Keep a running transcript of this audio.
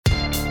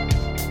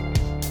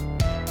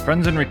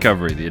Friends in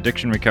Recovery, the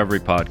Addiction Recovery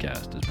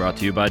Podcast, is brought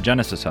to you by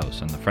Genesis House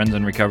and the Friends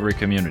in Recovery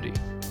community,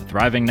 a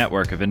thriving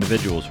network of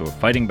individuals who are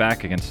fighting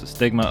back against the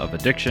stigma of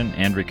addiction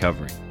and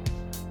recovery.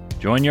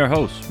 Join your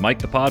hosts, Mike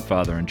the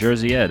Podfather and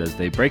Jersey Ed, as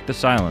they break the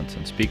silence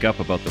and speak up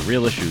about the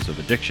real issues of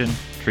addiction,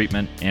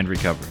 treatment, and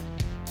recovery.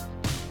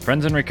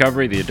 Friends in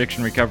Recovery, the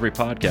Addiction Recovery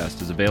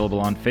Podcast, is available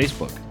on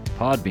Facebook,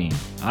 Podbean,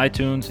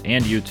 iTunes,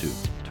 and YouTube,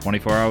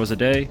 24 hours a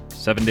day,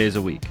 7 days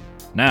a week.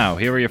 Now,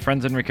 here are your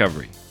Friends in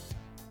Recovery.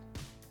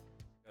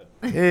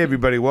 Hey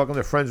everybody, welcome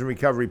to Friends in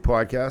Recovery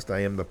Podcast. I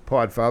am the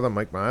Podfather,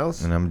 Mike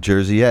Miles. And I'm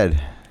Jersey Ed.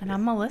 And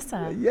I'm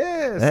Melissa.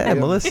 Yes. Hey,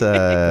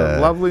 Melissa.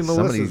 Lovely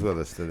Melissa's with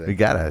us today. We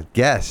got a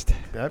guest.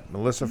 Yep,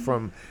 Melissa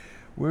from,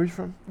 where are you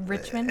from?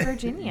 Richmond,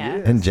 Virginia.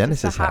 Yes. In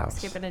Genesis Just a hop, House.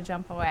 skip, and a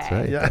jump away. That's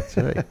right. Yeah. That's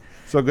right.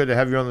 So good to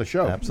have you on the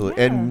show.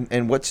 Absolutely. Yeah.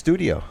 And what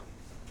studio?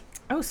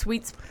 Oh,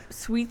 Sweets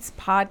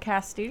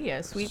Podcast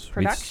Studio. Sweets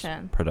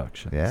Production.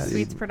 Yeah.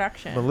 Sweets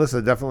Production.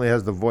 Melissa definitely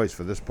has the voice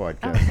for this Oh,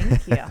 podcast.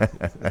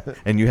 thank you.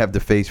 And you have the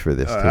face for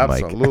this too,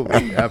 Mike.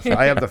 Absolutely.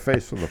 Absolutely. I have the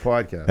face for the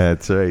podcast.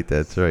 That's right.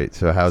 That's right.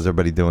 So how's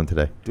everybody doing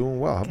today? Doing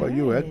well. How about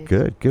you, Ed?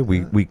 Good. Good.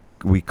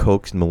 We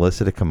coaxed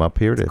Melissa to come up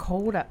here It's to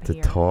cold up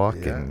here. talk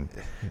Yeah.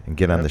 and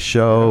get on the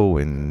show,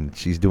 and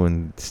she's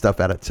doing stuff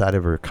outside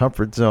of her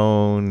comfort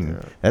zone.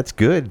 Yeah. That's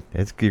good.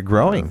 You're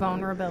growing.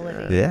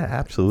 Vulnerability. Yeah,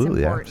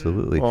 absolutely, important.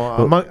 absolutely.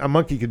 Well, a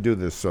monkey could do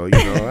this, so, I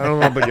don't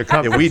know about your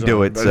comfort Yeah, we zone,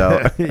 do it, but-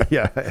 so.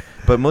 yeah.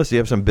 But Melissa, you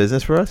have some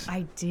business for us?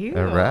 I do.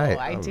 All right.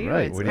 I do. All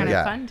right. It's What do you kind of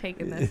got? fun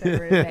taking this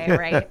every day,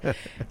 right?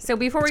 So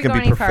before It's we go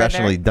gonna be any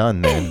professionally further,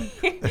 done, then.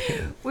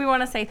 we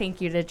want to say thank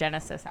you to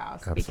Genesis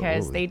House because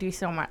Absolutely. they do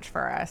so much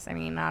for us. I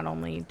mean, not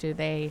only do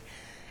they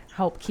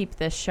help keep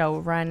this show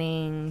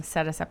running,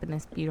 set us up in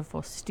this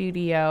beautiful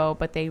studio,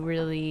 but they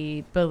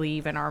really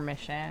believe in our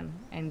mission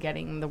and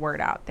getting the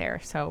word out there.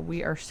 So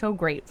we are so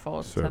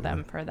grateful to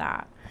them for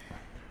that.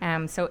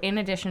 So in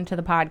addition to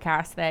the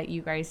podcast that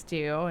you guys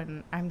do,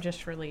 and I'm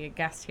just really a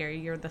guest here,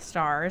 you're the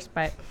stars,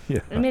 but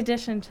in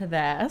addition to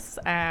this,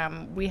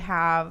 we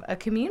have a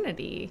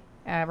community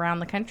around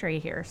the country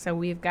here. So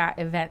we've got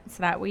events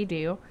that we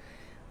do.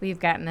 We've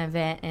got an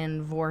event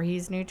in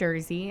Voorhees, New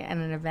Jersey,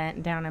 and an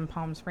event down in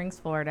Palm Springs,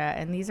 Florida,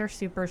 and these are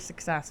super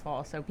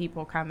successful. So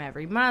people come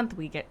every month,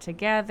 we get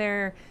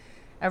together,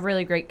 a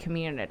really great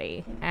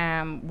community.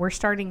 We're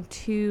starting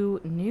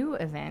 2 new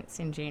events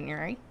in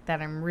January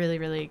that I'm really,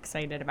 really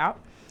excited about.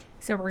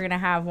 So we're going to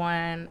have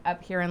one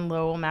up here in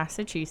Lowell,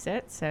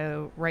 Massachusetts,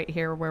 so right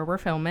here where we're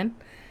filming.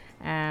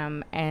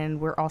 And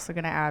we're also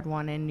going to add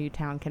one in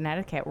Newtown,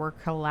 Connecticut. We're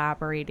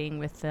collaborating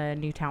with the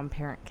Newtown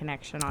Parent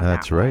Connection on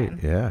That's that right, one.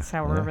 yeah,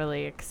 So we're yeah.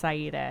 really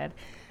excited.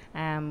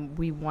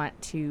 We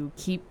want to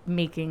keep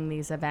making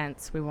these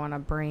events. We want to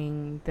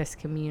bring this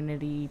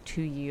community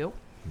to you.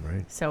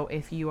 Right. So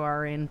if you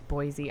are in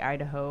Boise,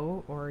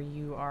 Idaho, or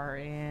you are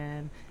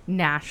in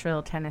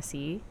Nashville,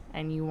 Tennessee,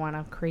 and you want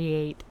to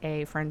create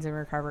a Friends in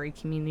Recovery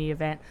community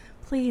event,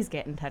 please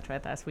get in touch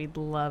with us. We'd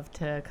love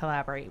to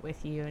collaborate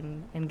with you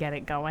and get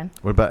it going.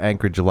 What about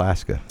Anchorage,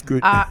 Alaska?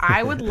 Good.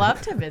 I would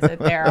love to visit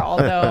there,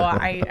 although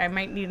I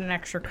might need an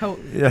extra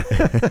coat. Yeah.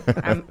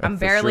 I'm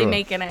barely sure.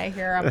 making it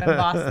here up in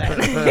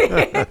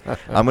Boston.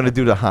 I'm going to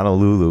do the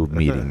Honolulu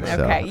meeting.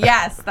 So. Okay,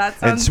 yes, that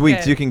sounds And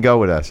Sweets, good. you can go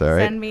with us, all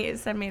right?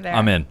 Send me there.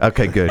 I'm in.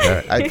 Okay, good. All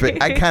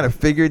right. I kind of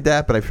figured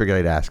that, but I figured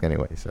I'd ask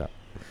anyway. So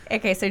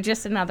Okay, so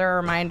just another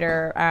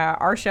reminder,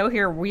 our show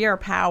here, we are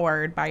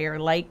powered by your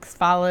likes,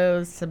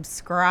 follows,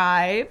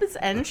 subscribes,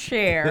 and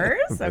shares,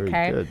 Very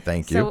okay? good.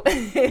 Thank you.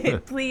 So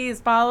please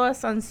follow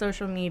us on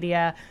social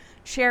media,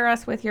 share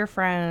us with your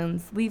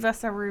friends, leave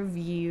us a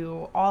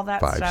review, all that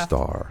stuff.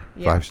 5-star.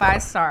 Yeah,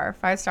 5-star.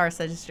 5-star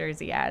says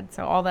Jersey Ed.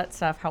 So all that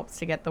stuff helps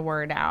to get the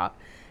word out.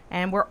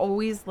 And we're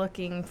always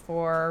looking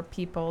for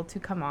people to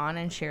come on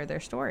and share their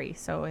story.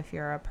 So if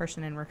you're a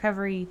person in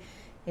recovery,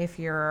 if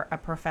you're a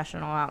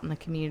professional out in the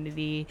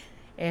community,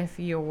 if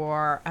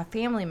you're a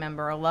family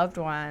member, a loved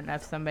one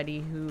of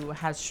somebody who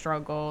has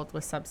struggled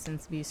with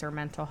substance abuse or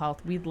mental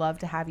health, we'd love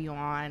to have you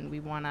on. We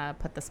want to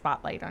put the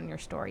spotlight on your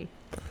story.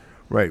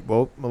 Right.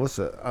 Well,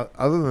 Melissa,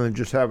 other than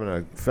just having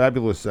a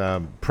fabulous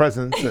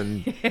presence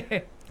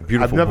and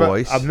Beautiful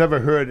voice. I've never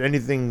heard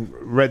anything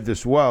read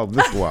this well.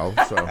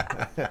 So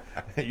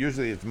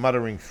usually it's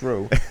muttering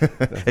through.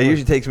 It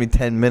usually takes me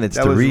 10 minutes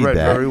That to was read read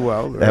that. very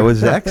well. That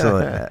was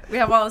excellent. We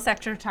have all this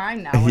extra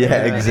time now. What Yeah,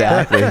 do we do?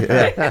 exactly.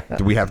 Yeah.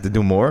 Do we have to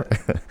do more?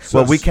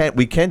 Well, we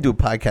can do a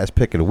podcast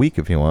pick of the week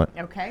if you want.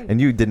 Okay. And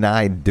you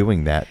denied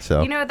doing that,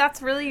 so. You know,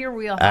 that's really your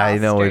wheelhouse. I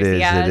know it Jersey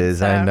is. Ed, It is.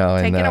 so I know.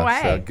 Take it away.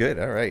 So good.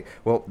 All right.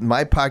 Well,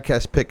 my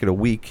podcast pick of the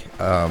week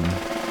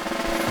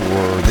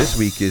for this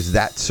week is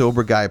That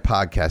Sober Guy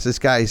podcast. This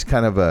guy is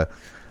kind of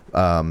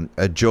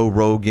a Joe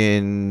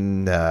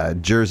Rogan,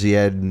 Jersey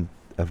Ed,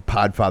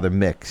 Podfather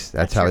mix.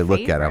 That's how I your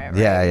look at him. favorite,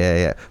 Yeah, right? yeah,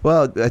 yeah.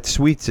 Well,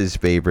 Sweets' his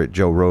favorite,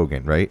 Joe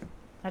Rogan, right?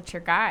 That's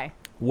your guy.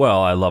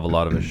 Well, I love a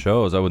lot of his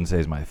shows. I wouldn't say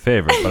he's my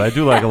favorite, but I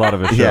do like a lot of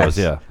his Yes, shows.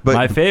 Yeah, but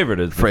my favorite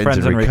is the Friends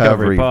in in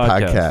Recovery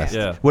podcast.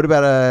 Yeah, What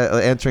about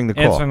Answering the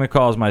Call? Answering the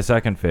Call is my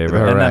second favorite,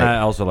 All and then right. I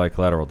also like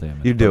Collateral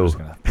Damage. You do. I'm just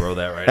gonna throw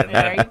that right in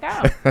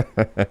there.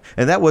 There you go.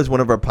 And that was one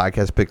of our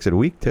podcast picks of the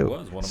week, too. It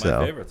was one of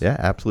my favorites. Yeah,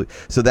 absolutely.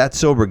 So that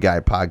Sober Guy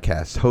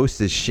podcast. Host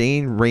is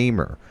Shane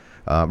Rammer.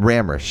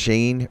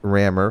 Shane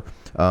Rammer.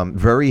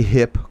 Very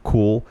hip,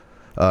 cool,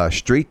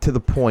 straight to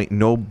the point,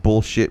 no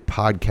bullshit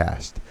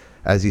podcast.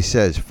 As he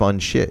says, fun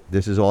shit.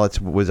 This is all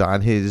that was on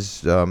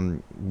his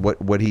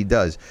what he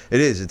does.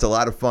 It's a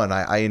lot of fun.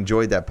 I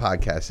enjoyed that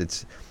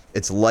podcast.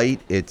 It's light.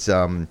 It's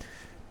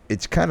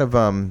kind of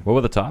What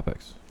were the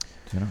topics?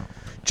 Do you know?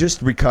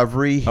 just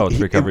recovery. Oh, it's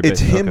recovery It's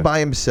based, him okay. by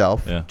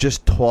himself, Yeah.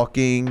 just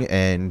talking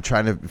and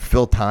trying to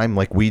fill time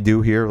like we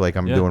do here, like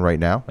I'm Yeah. doing right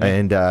now,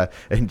 Yeah.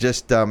 and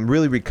just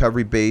really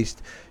recovery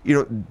based. You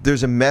know,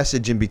 there's a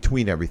message in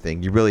between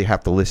everything. You really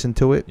have to listen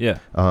to it. Yeah.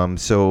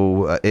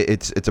 So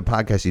it's a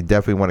podcast you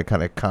definitely want to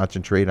kind of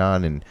concentrate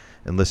on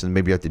and listen,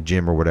 maybe at the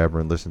gym or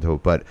whatever, and listen to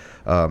it. But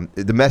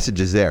the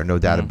message is there, no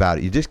doubt about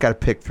it. You just got to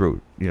pick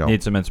through. You know,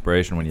 Need some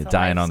inspiration when you're It's a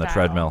dying on the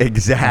lifestyle. treadmill.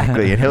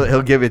 exactly, and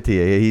he'll give it to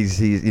you.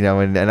 He's you know,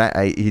 and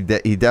he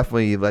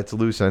definitely lets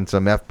loose on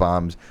some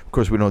F-bombs. Of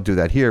course, we don't do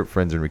that here at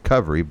Friends in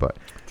Recovery, but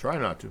Try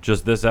not to.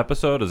 Just this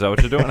episode? Is that what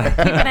you're doing?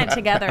 Keeping it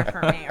together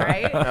for me,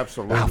 right?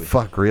 Absolutely. oh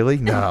fuck, really?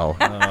 No,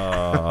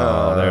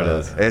 Oh, there it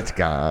is. it's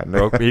gone.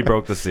 He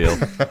broke the seal.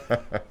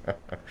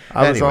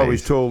 I was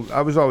Anyways.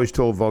 always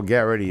told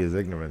vulgarity is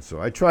ignorance,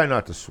 so I try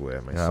not to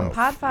swear myself.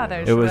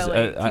 Podfather's It was,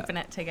 really I- keeping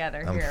it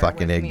together I'm here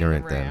fucking with me in the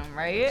ignorant then, room,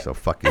 right? So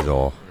fuck you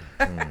all.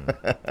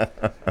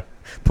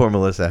 Poor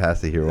Melissa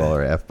has to hear all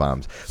our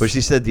F-bombs. But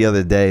she said the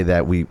other day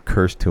that we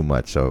curse too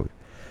much, so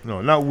No,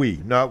 not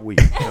we. No, she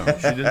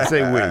didn't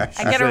say we. I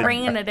She gotta said,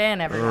 rein it in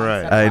every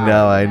Right. once in a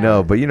while, I you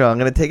know. But, you know, I'm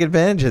going to take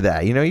advantage of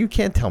that. You know, you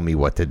can't tell me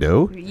what to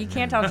do. You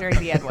can't tell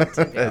Jerry Ed what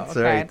to do. That's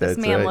okay? right, This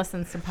that's man right.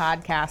 listens to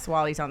podcasts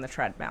while he's on the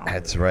treadmill.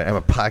 That's right. I'm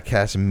a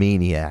podcast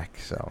maniac.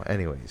 So,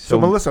 anyways. So,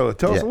 Melissa,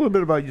 tell us yeah. a little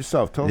bit about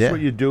yourself. Tell us Yeah.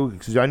 what you do,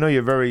 because I know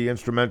you're very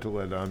instrumental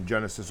at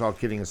Genesis. All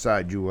kidding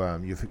aside,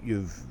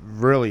 you've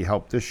really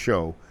helped this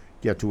show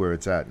get to where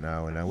it's at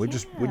now, and we're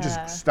Yeah.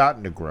 just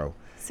starting to grow.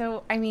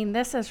 So, I mean,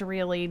 this is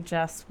really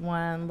just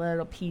one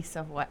little piece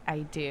of what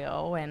I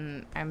do,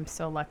 and I'm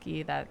so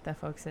lucky that the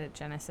folks at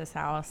Genesis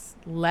House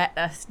let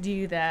us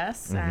do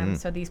this.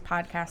 So these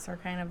podcasts are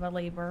kind of a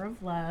labor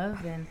of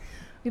love, and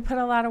we put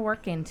a lot of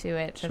work into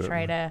it to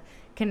try to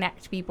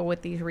connect people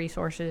with these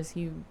resources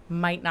who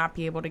might not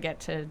be able to get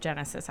to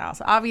Genesis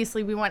House.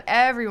 Obviously, we want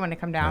everyone to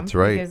come down That's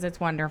right. because it's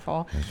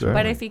wonderful. right.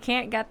 But if you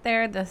can't get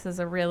there, this is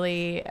a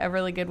really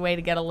good way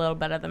to get a little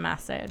bit of the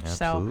message.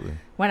 Absolutely. So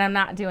when I'm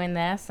not doing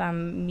this,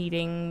 I'm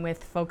meeting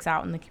with folks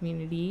out in the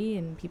community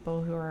and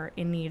people who are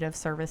in need of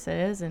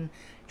services and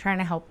trying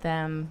to help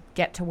them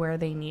get to where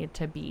they need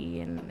to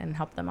be and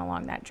help them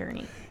along that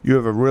journey. You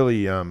have a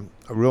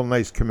real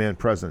nice command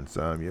presence.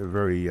 You're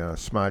very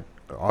smart,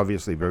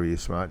 obviously very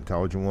smart,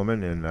 intelligent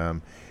woman.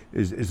 And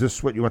is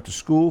this what you went to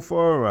school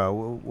for?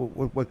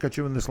 What got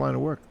you in this line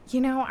of work? You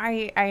know,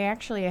 I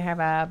actually have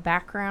a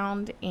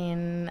background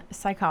in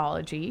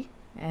psychology.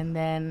 And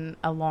then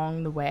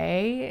along the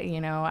way,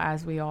 you know,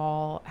 as we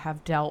all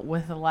have dealt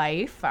with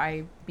life,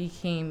 I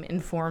became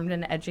informed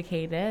and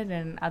educated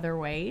in other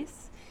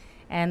ways.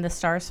 And the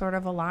stars sort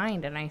of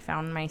aligned, and I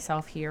found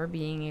myself here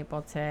being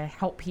able to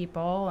help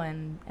people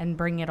and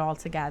bring it all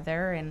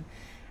together. And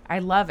I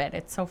love it.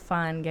 It's so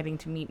fun getting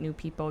to meet new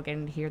people,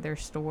 getting to hear their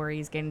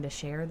stories, getting to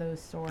share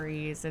those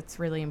stories. It's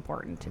really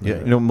important to me. Yeah,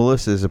 you know,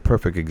 Melissa is a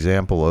perfect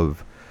example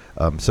of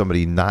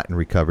somebody not in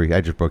recovery.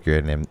 I just broke your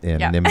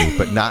anonymity,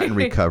 but not in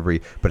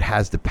recovery, but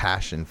has the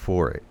passion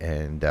for it.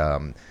 And,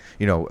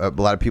 you know, a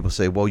lot of people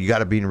say, well, you got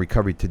to be in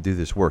recovery to do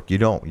this work. You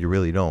don't. You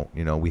really don't.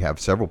 You know, we have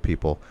several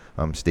people.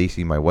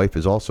 Stacy, my wife,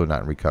 is also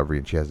not in recovery,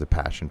 and she has the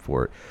passion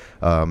for it.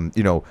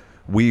 You know,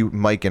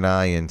 Mike and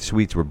I and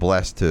Sweets were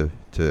blessed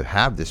to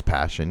have this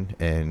passion,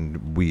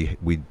 and we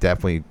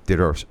definitely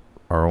did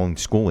our own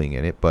schooling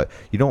in it, but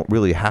you don't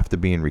really have to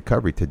be in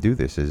recovery to do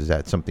this. Is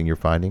that something you're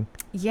finding?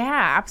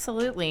 Yeah,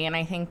 absolutely. And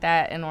I think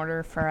that in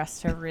order for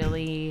us to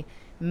really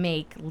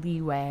make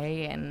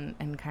leeway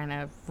and kind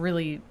of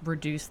really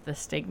reduce the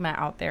stigma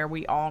out there,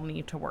 we all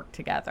need to work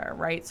together,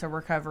 right? So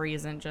recovery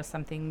isn't just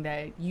something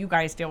that you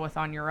guys deal with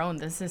on your own.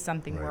 This is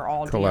something we're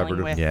all dealing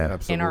Collaborative. with Yeah.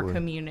 in our Absolutely.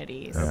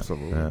 communities.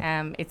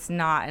 Absolutely. It's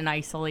not an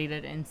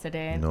isolated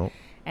incident. Nope.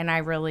 And I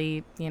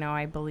really, you know,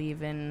 I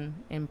believe in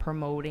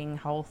promoting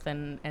health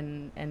and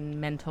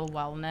mental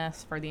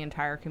wellness for the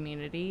entire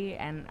community.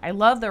 And I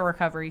love the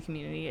recovery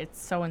community.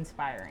 It's so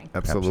inspiring.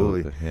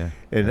 Absolutely. Yeah.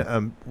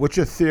 And what's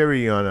your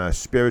theory on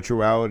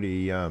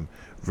spirituality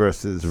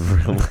versus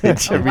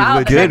Religion.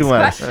 Wow, Good next one.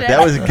 question.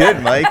 That was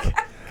good, Mike.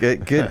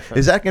 Good.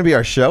 Is that going to be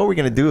our show? We're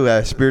going to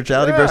do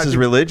spirituality versus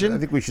religion? I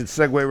think we should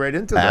segue right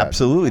into that.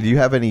 Absolutely. Do you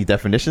have any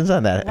definitions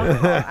on that?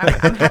 Wow.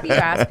 I'm happy you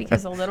asked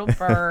because a little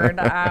bird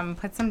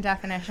put some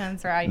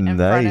definitions right in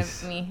front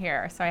of me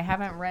here. So I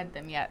haven't read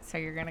them yet. So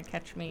you're going to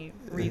catch me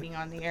reading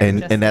on the air.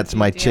 And that's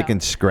my chicken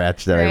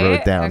scratch that I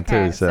wrote down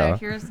too. So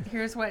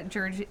here's what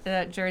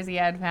Jersey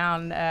Ed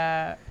found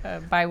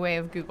by way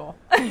of Google.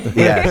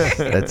 Yes,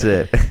 that's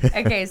it.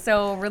 Okay,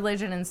 so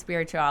religion and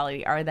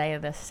spirituality, are they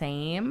the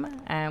same?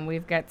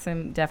 We've got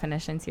some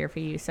definitions here for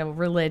you. So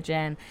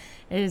religion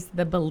is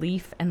the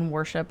belief and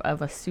worship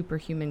of a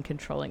superhuman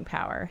controlling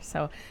power.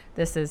 So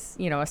this is,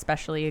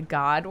 especially a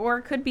god, or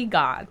it could be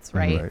gods,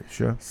 right? Right,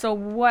 sure. So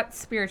what's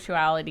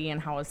spirituality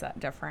and how is that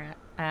different?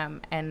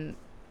 And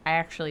I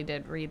actually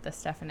did read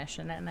this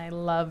definition and I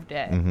loved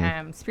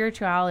it.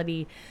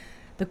 Spirituality,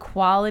 the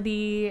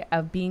quality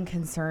of being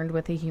concerned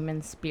with a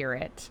human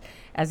spirit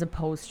as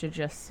opposed to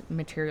just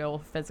material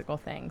physical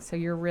things. So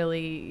you're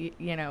really,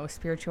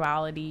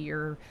 spirituality,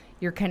 you're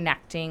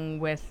connecting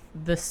with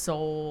the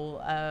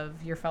soul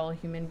of your fellow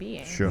human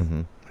being. Sure.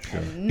 Sure.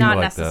 And not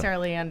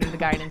necessarily under the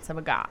guidance of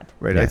a god.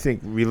 Right. Yeah. I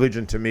think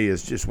religion to me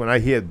is just, when I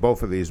hear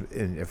both of these,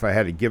 and if I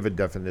had to give a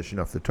definition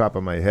off the top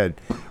of my head,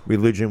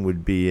 religion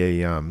would be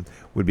a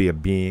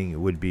being. It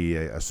would be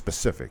a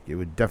specific. It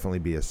would definitely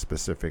be a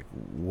specific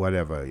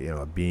whatever,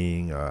 a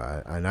being,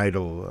 an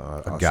idol,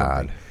 a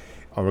god,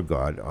 or a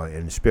god.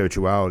 And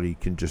spirituality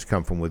can just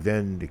come from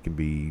within. It can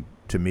be,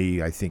 to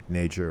me, I think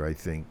nature. I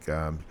think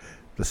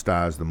the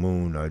stars, the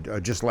moon, or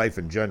just life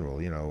in general,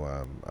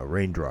 a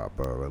raindrop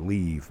or a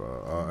leaf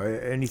or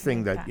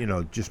anything that,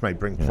 just might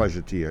bring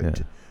pleasure to your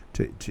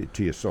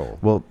to your soul.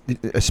 Well,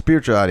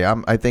 spirituality,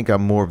 I think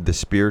I'm more of the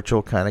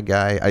spiritual kind of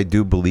guy. I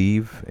do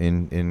believe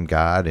in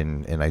God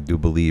and I do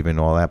believe in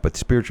all that, but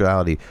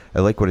spirituality,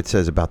 I like what it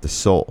says about the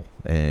soul.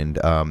 And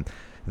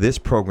this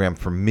program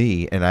for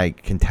me, and I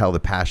can tell the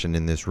passion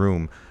in this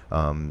room,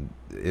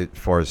 as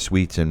far as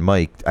Sweets and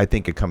Mike, I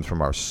think it comes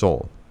from our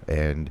soul.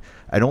 And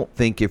I don't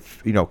think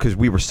because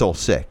we were soul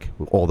sick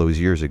all those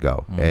years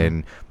ago,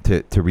 and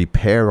to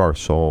repair our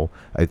soul,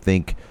 I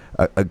think,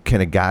 can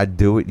a God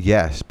do it?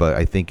 Yes, but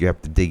I think you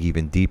have to dig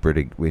even deeper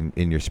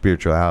in your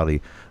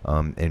spirituality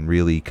and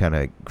really kind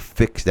of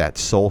fix that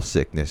soul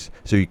sickness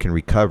so you can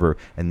recover,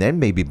 and then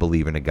maybe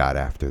believe in a God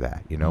after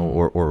that,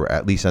 or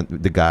at least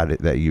the God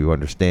that you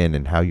understand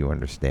and how you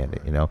understand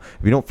it.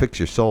 If you don't fix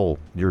your soul,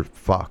 you're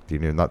fucked.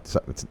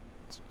 It's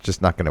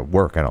just not going to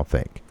work, I don't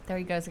think. There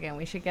he goes again.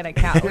 We should get a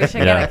count. We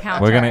should get a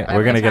counter. We're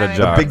gonna get a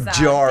jar. A big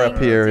jar up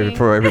here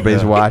for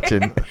everybody's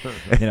watching.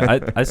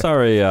 I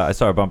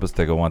saw a bumper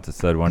sticker once that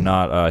said, "We're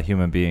not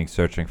human beings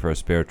searching for a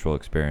spiritual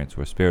experience.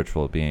 We're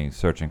spiritual beings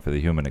searching for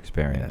the human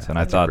experience." And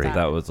I thought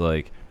that was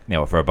like,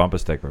 for a bumper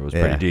sticker, it was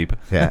pretty deep.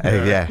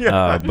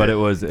 Yeah. But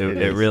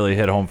it really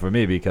hit home for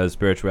me, because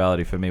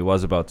spirituality for me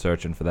was about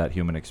searching for that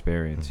human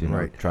experience,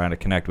 trying to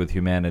connect with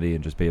humanity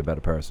and just be a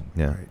better person.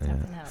 Yeah.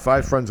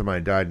 5 friends of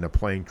mine died in a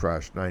plane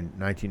crash,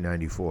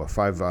 1994.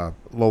 5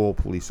 Lowell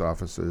police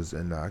officers,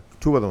 and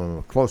 2 of them were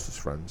my closest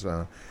friends.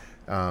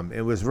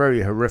 It was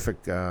very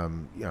horrific,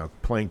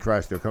 plane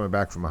crash. They were coming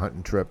back from a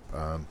hunting trip.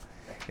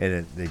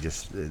 And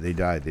they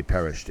died, they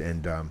perished.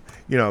 And,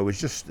 it was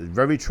just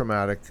very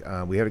traumatic.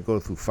 We had to go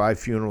through 5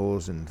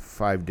 funerals in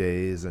 5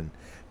 days and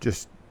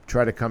just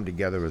try to come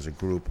together as a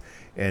group.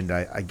 And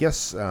I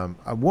guess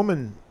a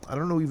woman, I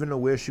don't even know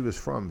where she was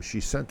from, she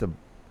sent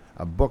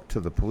a book to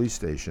the police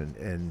station.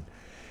 And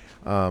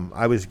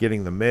I was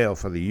getting the mail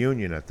for the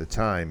union at the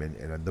time.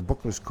 And the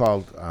book was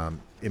called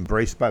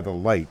Embraced by the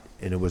Light.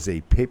 And it was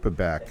a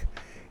paperback.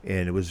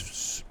 And it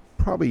was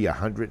probably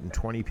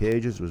 120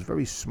 pages. It was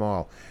very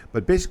small,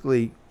 but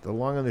basically the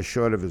long and the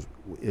short of it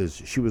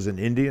is she was an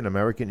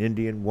American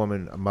Indian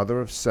woman, a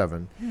mother of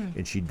 7,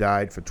 and she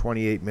died for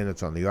 28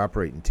 minutes on the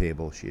operating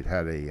table. She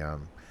had a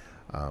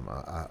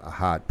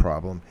heart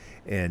problem,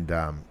 and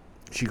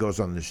she goes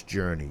on this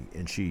journey,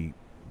 and she,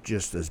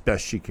 just as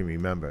best she can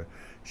remember,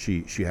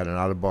 she had an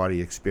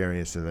out-of-body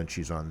experience, and then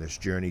she's on this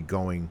journey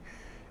going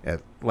at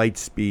light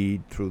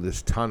speed through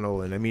this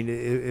tunnel, and I mean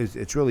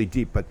it's really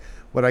deep. But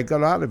what I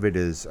got out of it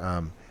is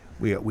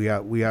we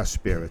are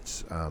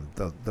spirits.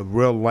 The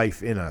real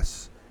life in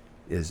us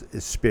is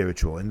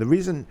spiritual, and the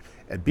reason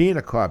at being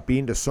a cop,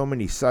 being to so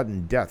many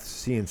sudden deaths,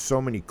 seeing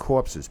so many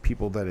corpses,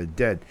 people that are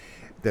dead,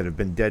 that have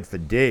been dead for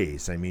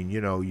days. I mean,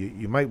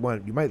 you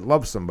might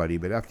love somebody,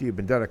 but after you've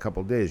been dead a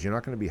couple of days, you're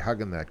not going to be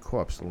hugging that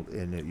corpse.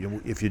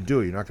 And if you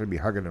do, you're not going to be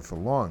hugging it for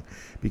long,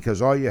 because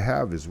all you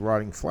have is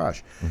rotting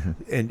flesh.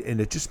 And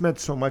it just meant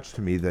so much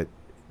to me that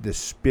the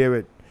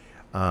spirit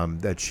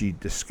that she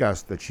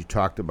discussed, that she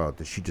talked about,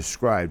 that she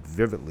described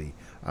vividly,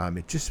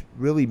 it just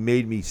really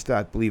made me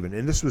start believing.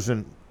 And this was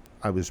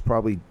I was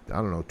probably,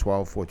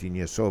 12, 14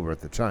 years sober at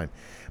the time.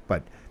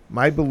 But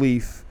my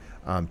belief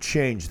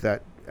changed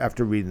that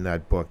after reading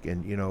that book.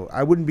 And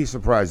I wouldn't be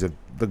surprised if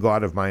the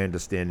God of my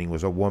understanding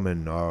was a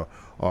woman or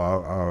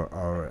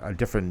a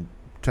different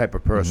type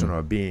of person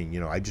or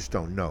being. I just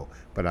don't know.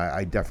 But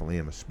I definitely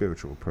am a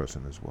spiritual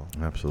person as well.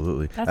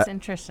 Absolutely. That's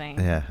interesting.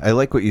 Yeah, I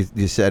like what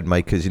you said,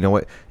 Mike, because you know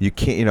what? You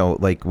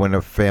can't, like when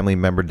a family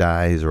member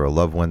dies or a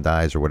loved one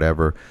dies or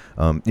whatever,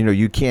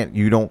 you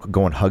don't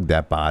go and hug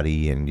that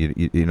body, and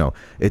you know,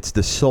 it's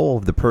the soul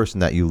of the person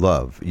that you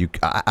love.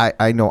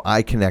 I know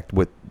I connect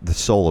with the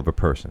soul of a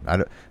person.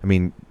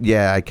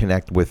 I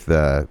connect with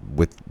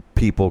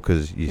people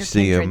because you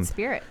see them.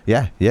 Spirit.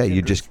 Yeah.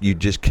 You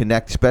just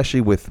connect,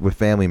 especially with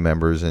family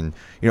members, and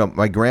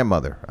my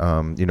grandmother.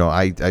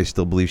 I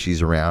still believe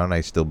she's around.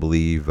 I still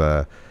believe,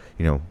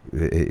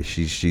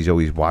 she's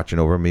always watching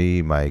over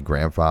me. My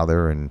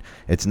grandfather, and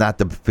it's not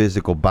the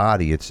physical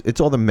body. It's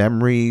all the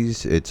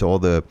memories. It's all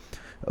the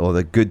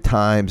good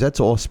times. That's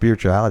all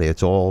spirituality.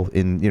 It's all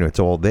in, it's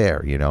all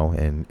there,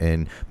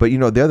 but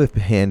the other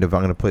hand, if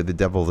I'm going to play the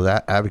devil's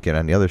advocate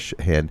on the other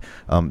hand,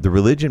 the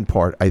religion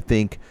part, I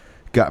think,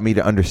 got me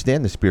to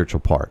understand the spiritual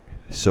part.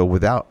 So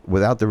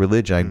without the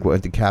religion, I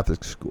went to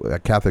Catholic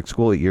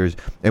school 8 years,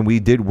 and we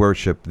did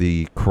worship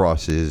the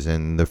crosses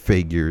and the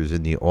figures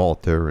and the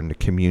altar and the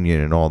communion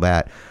and all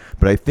that.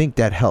 But I think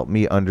that helped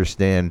me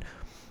understand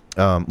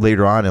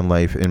later on in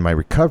life, in my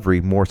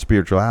recovery, more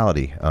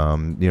spirituality.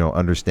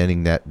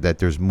 Understanding that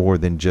there's more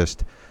than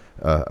just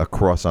a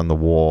cross on the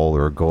wall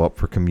or go up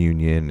for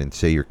communion and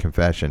say your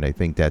confession. I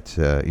think that's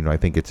I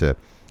think it's a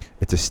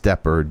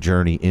step or a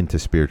journey into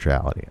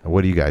spirituality.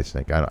 What do you guys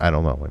think? I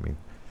don't know.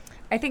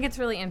 I think it's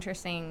really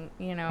interesting,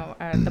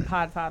 the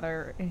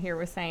Podfather here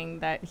was saying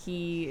that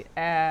he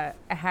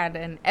had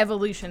an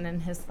evolution in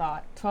his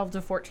thought 12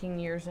 to 14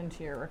 years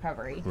into your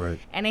recovery. Right.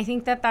 And I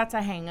think that that's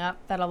a hang-up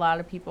that a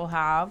lot of people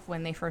have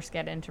when they first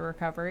get into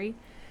recovery.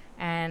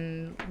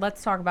 And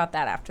let's talk about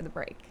that after the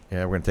break.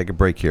 Yeah, we're going to take a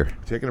break here.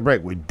 Taking a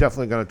break. We're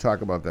definitely going to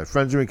talk about that.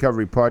 Friends in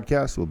Recovery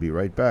podcast. We'll be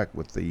right back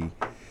with the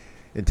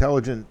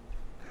intelligent,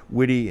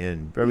 witty,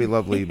 and very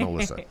lovely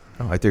Melissa.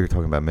 Oh, I thought you were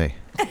talking about me.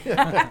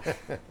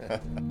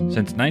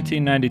 Since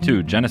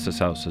 1992, Genesis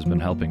House has been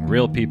helping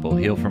real people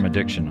heal from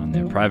addiction on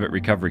their private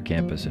recovery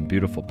campus in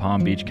beautiful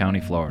Palm Beach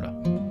County, Florida.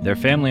 Their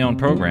family-owned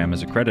program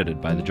is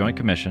accredited by the Joint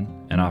Commission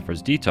and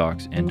offers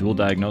detox and dual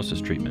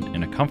diagnosis treatment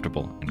in a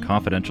comfortable and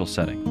confidential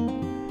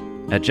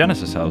setting. At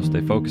Genesis House,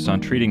 they focus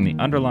on treating the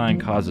underlying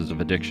causes of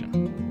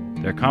addiction.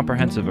 Their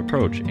comprehensive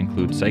approach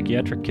includes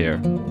psychiatric care,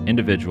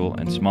 individual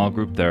and small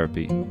group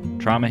therapy,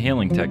 trauma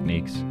healing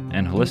techniques,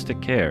 and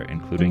holistic care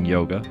including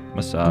yoga,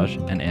 massage,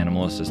 and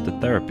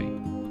animal-assisted therapy.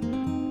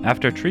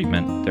 After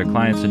treatment, their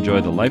clients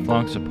enjoy the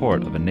lifelong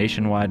support of a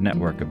nationwide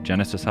network of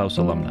Genesis House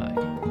alumni.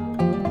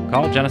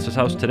 Call Genesis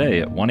House today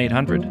at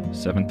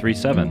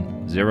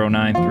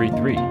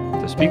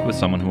 1-800-737-0933 to speak with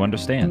someone who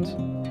understands.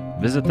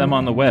 Visit them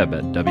on the web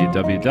at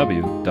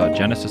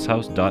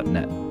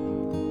www.genesishouse.net.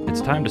 It's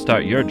time to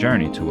start your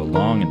journey to a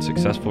long and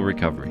successful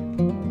recovery.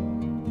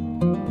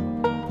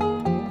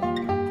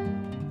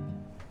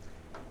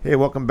 Hey,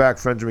 welcome back,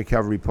 Friends in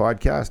Recovery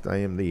podcast. I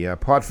am the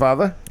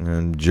Podfather.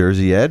 And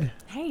Jersey Ed.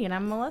 Hey, and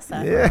I'm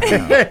Melissa. Yeah.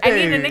 I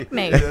need a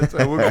nickname. That's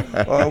right. We're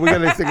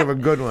going to think of a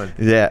good one.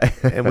 Yeah.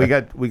 And we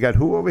got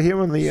who over here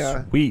on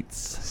the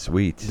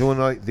Sweet.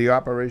 doing the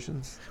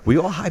operations? We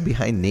all hide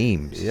behind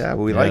names. Yeah,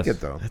 we like it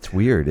though. That's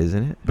weird,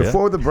 isn't it?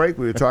 Before the break,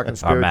 we were talking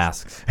Our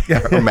masks.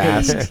 Our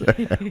masks.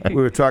 we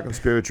were talking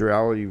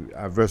spirituality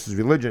versus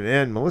religion,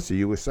 and Melissa,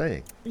 you were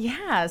saying.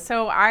 Yeah,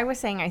 so I was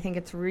saying I think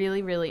it's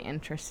really, really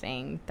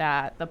interesting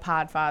that the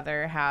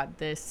Podfather had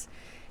this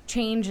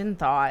change in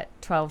thought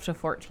 12 to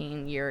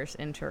 14 years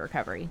into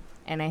recovery.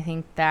 And I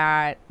think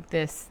that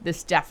this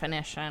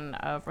definition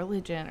of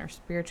religion or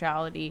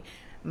spirituality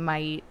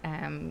might,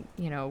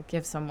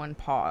 give someone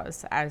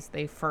pause as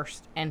they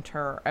first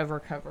enter a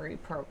recovery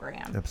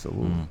program.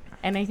 Absolutely.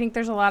 And I think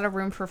there's a lot of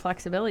room for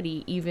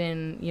flexibility,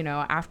 even,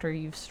 after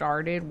you've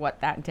started what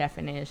that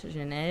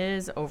definition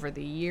is over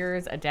the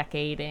years, a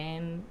decade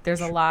in. There's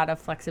a lot of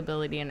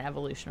flexibility and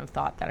evolution of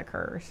thought that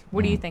occurs.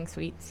 What do you think,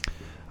 Sweets?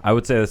 I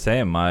would say the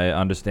same. My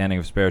understanding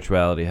of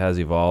spirituality has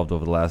evolved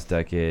over the last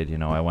decade.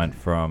 I went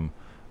from,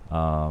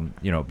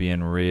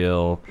 being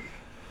real,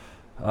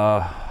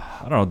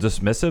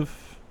 dismissive,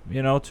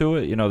 to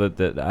it.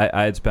 That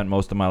I had spent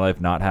most of my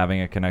life not having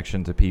a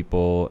connection to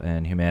people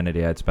and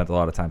humanity. I'd spent a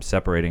lot of time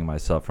separating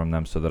myself from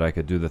them so that I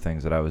could do the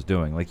things that I was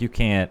doing. Like you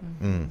can't,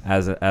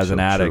 as an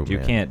addict, you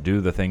can't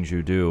do the things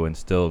you do and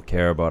still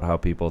care about how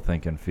people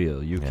think and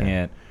feel. You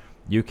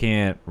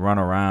can't run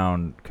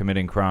around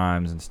committing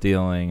crimes and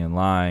stealing and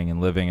lying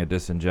and living a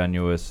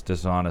disingenuous,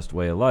 dishonest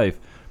way of life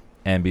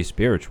and be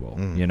spiritual,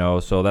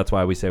 So that's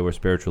why we say we're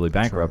spiritually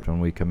bankrupt when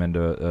we come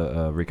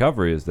into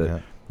recovery is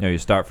that, you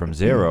start from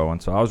zero.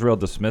 And so I was real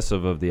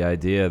dismissive of the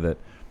idea that,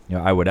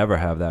 I would ever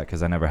have that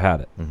because I never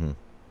had it. Mm-hmm.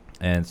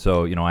 And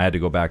so, I had to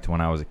go back to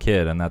when I was a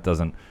kid, and that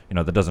doesn't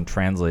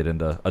translate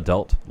into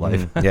adult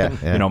life. Yeah.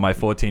 My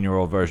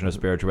 14-year-old version of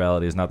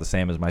spirituality is not the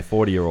same as my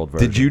 40-year-old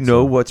version. Did you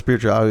know what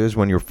spirituality is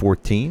when you were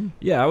 14?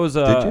 Yeah, I was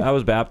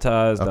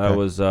baptized. Okay. I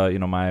was,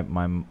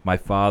 my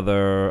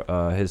father,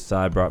 his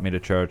side brought me to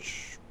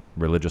church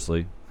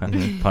religiously,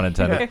 pun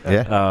intended.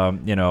 Yeah.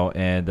 You know,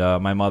 and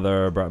my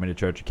mother brought me to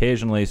church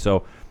occasionally,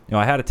 so you know,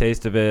 I had a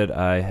taste of it.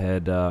 I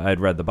had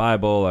read the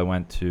Bible. I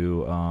went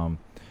to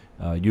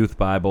youth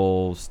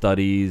Bible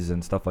studies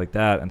and stuff like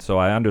that, and so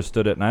I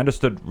understood it, and I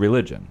understood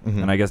religion.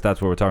 And I guess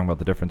that's what we're talking about,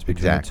 the difference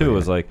between the two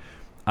is like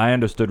I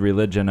understood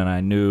religion, and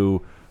I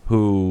knew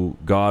who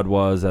God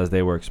was as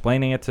they were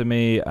explaining it to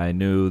me. I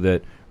knew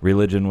that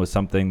religion was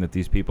something that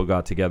these people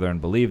got together and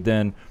believed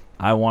in.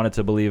 I wanted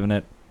to believe in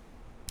it,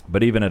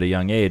 but even at a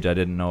young age, I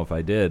didn't know if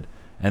I did.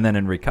 And then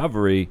in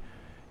recovery,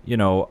 you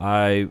know,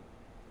 I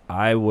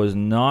was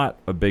not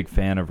a big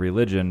fan of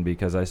religion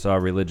because I saw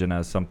religion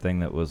as something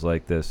that was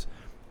like this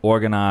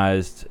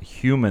organized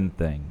human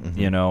thing,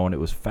 you know, and it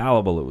was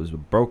fallible. It was a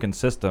broken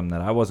system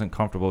that I wasn't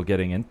comfortable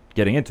getting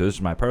into. This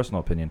is my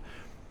personal opinion.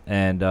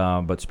 And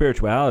but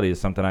spirituality is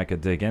something I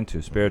could dig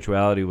into.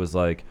 Spirituality was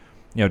like,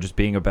 you know, just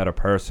being a better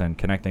person,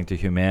 connecting to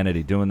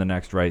humanity, doing the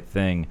next right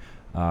thing,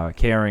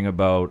 caring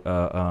about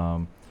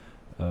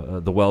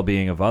the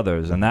well-being of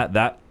others. And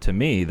that to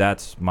me,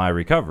 that's my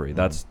recovery.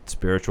 That's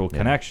spiritual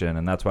connection.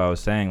 And that's why I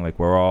was saying, like,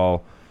 we're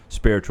all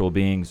spiritual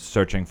beings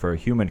searching for a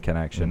human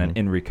connection. And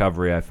in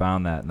recovery, I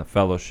found that in the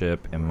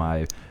fellowship, in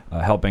my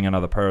helping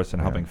another person,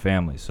 helping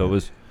families. So it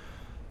was,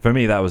 for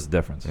me, that was the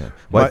difference.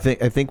 Well,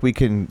 I think we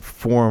can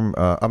form.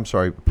 I'm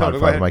sorry,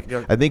 Father Mike.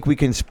 Yeah. I think we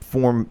can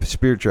form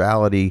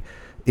spirituality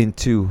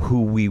into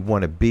who we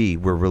want to be.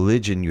 Where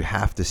religion, you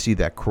have to see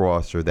that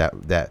cross or that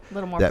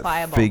little more that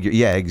pliable figure.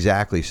 Yeah,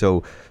 exactly.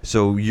 So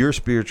your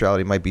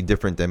spirituality might be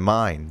different than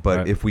mine,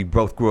 but if we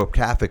both grew up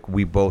Catholic,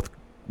 we both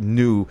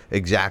knew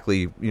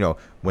exactly, you know,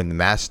 when the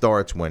mass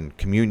starts, when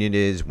communion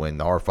is, when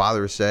Our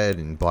Father is said,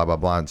 and blah blah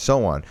blah, and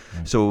so on.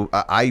 So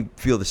I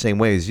feel the same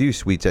way as you,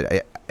 Sweets.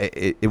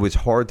 It was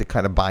hard to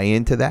kind of buy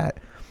into that,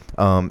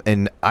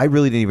 and I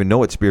really didn't even know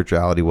what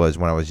spirituality was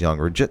when I was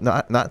younger. Just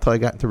not until I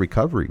got into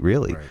recovery,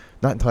 really.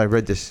 Not until I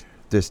read this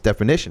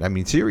definition. I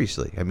mean,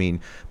 seriously. I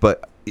mean,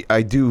 but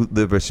I do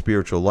live a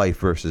spiritual life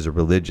versus a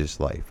religious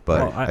life.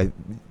 But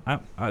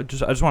I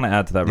just want to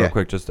add to that real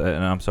quick. Just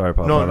and I'm sorry,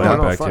 Paul.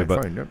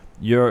 Fine.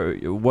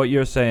 What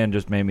you're saying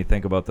just made me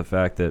think about the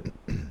fact that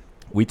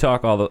we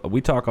talk all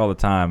the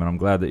time, and I'm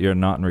glad that you're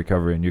not in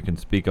recovery and you can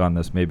speak on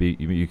this. Maybe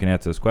you can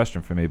answer this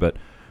question for me, but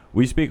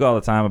we speak all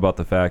the time about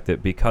the fact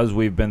that because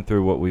we've been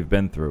through what we've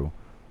been through,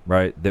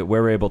 right, that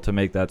we're able to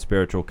make that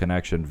spiritual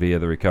connection via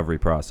the recovery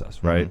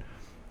process, right?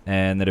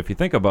 And that if you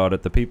think about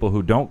it, the people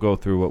who don't go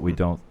through what we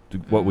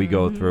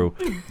go through,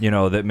 you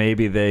know, that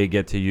maybe they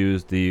get to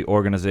use the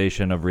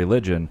organization of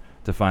religion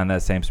to find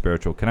that same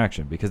spiritual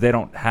connection because they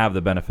don't have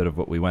the benefit of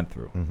what we went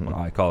through. Well,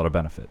 I call it a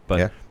benefit,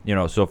 but you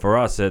know, so for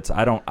us, it's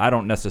I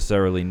don't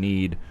necessarily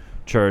need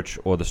church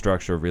or the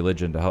structure of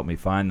religion to help me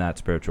find that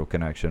spiritual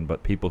connection,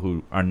 but people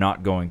who are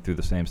not going through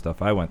the same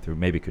stuff I went through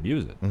maybe could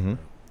use it.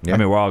 I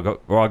mean, we're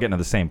all getting to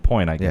the same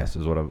point, I guess,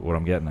 is what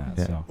I'm getting at.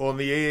 So. Well, in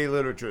the AA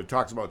literature, it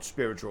talks about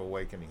spiritual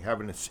awakening,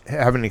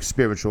 having a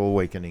spiritual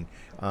awakening.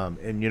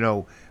 And, you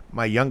know,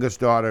 my youngest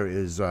daughter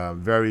is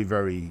very,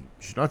 very,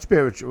 she's not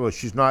spiritual, well,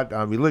 she's not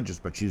religious,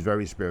 but she's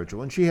very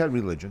spiritual. And she had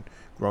religion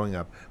growing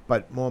up.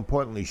 But more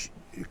importantly,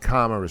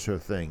 karma is her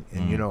thing.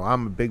 And, you know,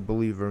 I'm a big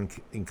believer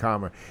in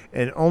karma.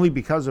 And only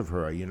because of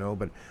her, you know.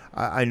 But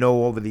I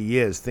know over the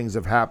years, things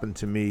have happened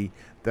to me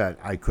that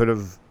I could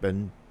have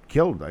been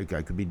killed. I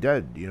could be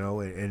dead, you know,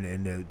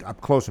 and up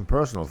close and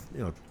personal,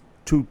 you know,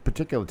 two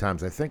particular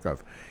times I think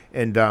of.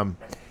 And,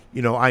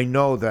 you know, I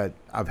know that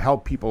I've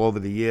helped people over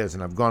the years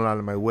and I've gone out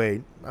of my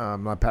way.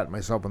 I'm not patting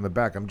myself on the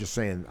back. I'm just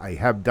saying I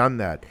have done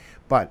that.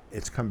 But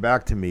it's come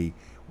back to me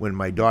when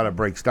my daughter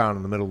breaks down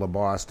in the middle of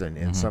Boston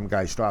and some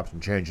guy stops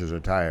and changes her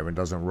tire and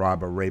doesn't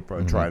rob or rape her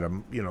or try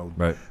to, you know,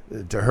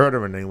 to hurt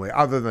her in any way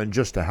other than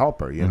just to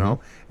help her, you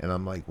know. And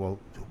I'm like, well,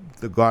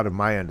 the God of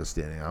my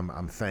understanding,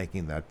 I'm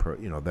thanking that,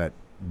 that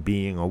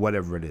being or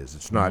whatever it is.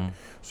 It's not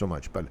so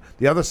much. But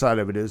the other side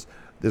of it is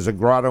there's a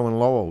grotto in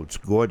Lowell. It's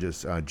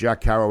gorgeous.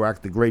 Jack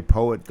Kerouac, the great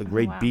poet, the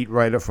great beat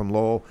writer from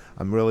Lowell.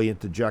 I'm really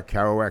into Jack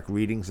Kerouac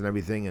readings and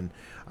everything.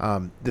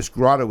 And this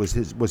grotto was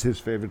his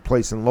favorite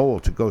place in Lowell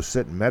to go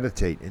sit and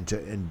meditate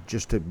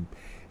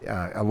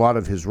a lot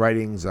of his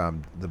writings. The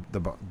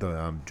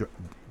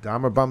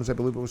Dharma Bums, I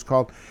believe it was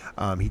called.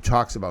 He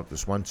talks about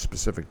this one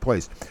specific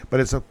place. But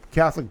it's a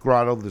Catholic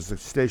grotto. There's the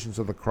Stations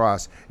of the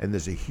Cross, and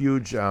there's a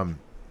huge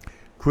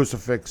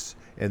crucifix,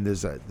 and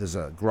there's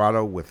a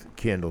grotto with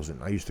candles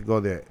in. I used to go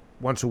there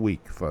once a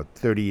week for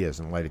 30 years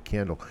and light a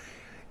candle.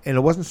 And it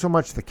wasn't so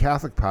much the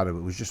Catholic part of it.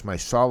 It was just my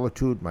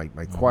solitude, my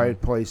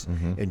quiet place,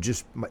 and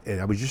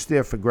I was just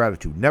there for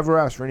gratitude. Never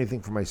asked for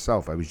anything for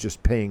myself. I was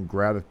just paying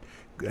gratitude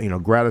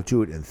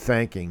and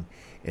thanking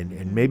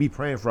and maybe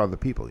praying for other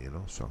people, you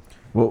know. So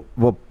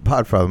well,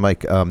 Podfather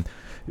Mike,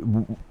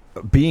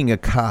 being a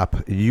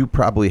cop, you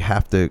probably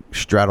have to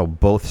straddle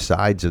both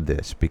sides of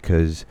this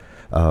because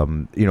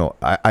you know,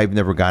 I've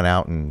never gone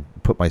out and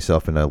put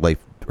myself in a life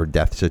or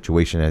death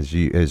situation as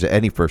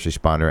any first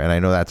responder, and I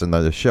know that's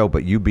another show.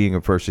 But you being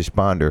a first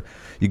responder,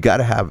 you got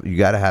to have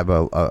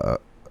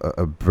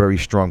a very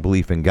strong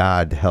belief in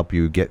God to help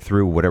you get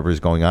through whatever is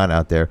going on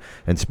out there,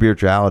 and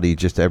spirituality,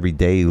 just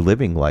everyday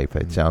living life.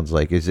 It sounds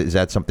like is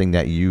that something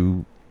that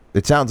you?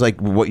 It sounds like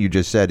what you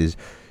just said is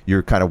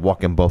you're kind of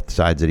walking both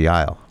sides of the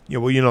aisle. Yeah,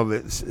 well,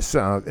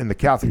 in the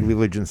Catholic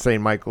religion,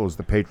 Saint Michael is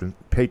the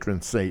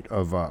patron saint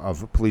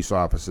of police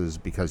officers,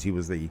 because he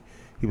was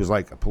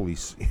like a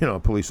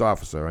police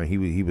officer, and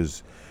he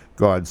was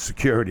God's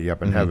security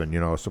up in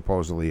heaven,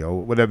 supposedly, or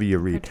whatever you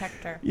read.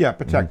 Protector. Yeah,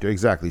 protector,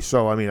 exactly.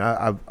 So, I mean,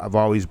 I've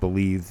always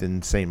believed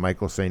in Saint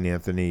Michael, Saint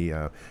Anthony,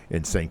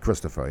 and Saint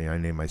Christopher. I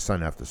named my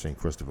son after Saint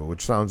Christopher,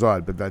 which sounds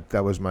odd, but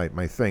that was my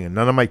thing. And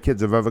none of my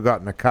kids have ever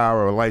gotten a car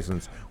or a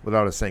license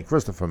without a Saint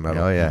Christopher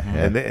medal. Oh, yeah.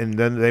 And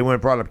then they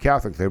weren't brought up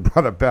Catholic; they were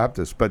brought up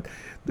Baptist, but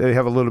they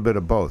have a little bit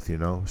of both,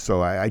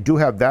 So I do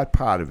have that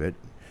part of it,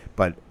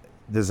 but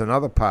there's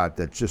another part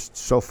that's just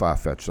so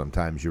far-fetched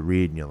sometimes. You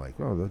read and you're like,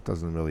 oh, that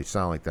doesn't really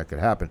sound like that could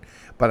happen.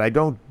 But I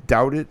don't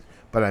doubt it,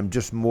 but I'm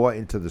just more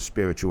into the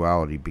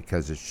spirituality,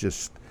 because it's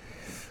just,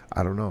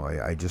 I don't know,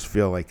 I just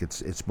feel like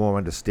it's more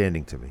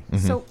understanding to me.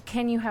 So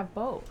can you have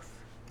both?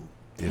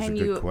 It's a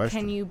good question.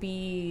 Can you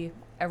be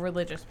a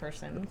religious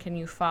person? Can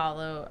you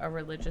follow a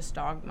religious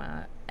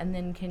dogma? And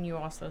then can you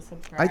also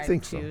subscribe I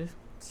think to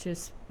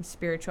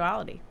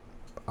spirituality?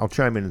 I'll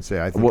chime in and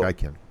say I think I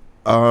can.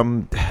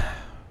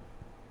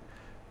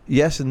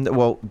 Yes, and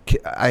well,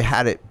 I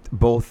had it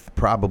both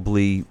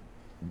probably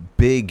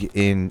big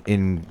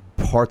in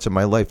parts of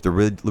my life. The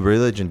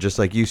religion, just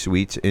like you,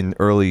 Sweets, in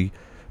early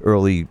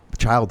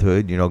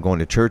childhood, going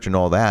to church and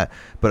all that.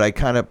 But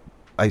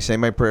I say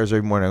my prayers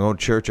every morning. I don't go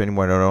to church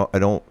anymore. I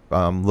don't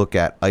look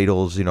at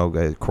idols,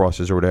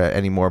 crosses or whatever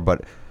anymore.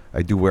 But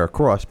I do wear a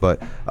cross.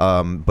 But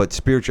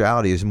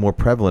spirituality is more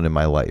prevalent in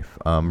my life.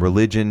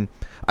 Religion,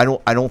 I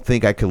don't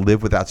think I could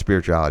live without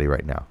spirituality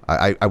right now.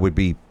 I would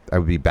be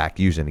back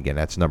using again.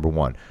 That's number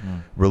one.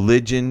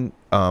 Religion,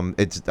 I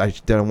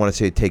don't want to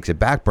say it takes a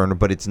back burner,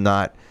 but it's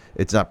not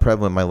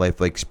prevalent in my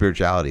life like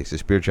spirituality. So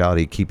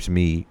spirituality keeps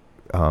me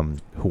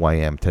who I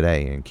am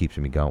today and keeps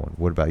me going.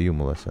 What about you,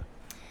 Melissa?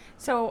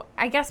 So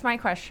I guess my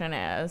question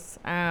is,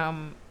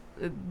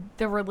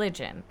 the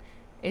religion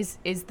is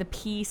the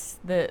peace,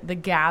 the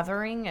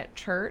gathering at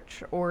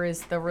church, or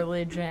is the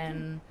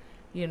religion,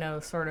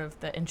 sort of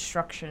the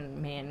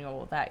instruction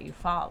manual that you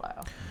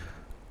follow?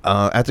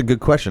 That's a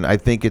good question. I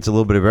think it's a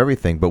little bit of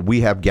everything, but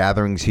we have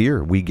gatherings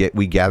here. We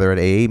gather at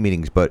AA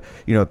meetings, but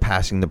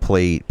passing the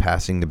plate,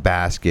 passing the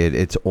basket,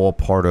 it's all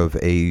part of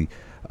a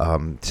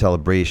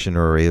celebration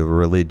or a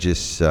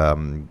religious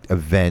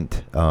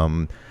event.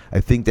 I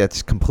think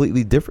that's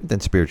completely different than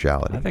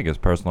spirituality. I think it's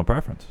personal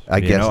preference. I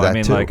guess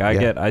that too.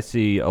 I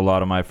see a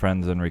lot of my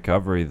friends in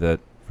recovery that.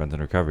 Friends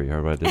in recovery. You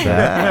heard what I did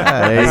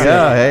there? There you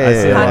go.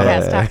 Hey,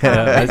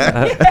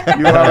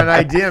 you have an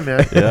idea,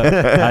 man.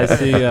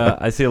 Yeah.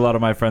 I see a lot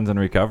of my friends in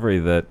recovery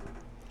that,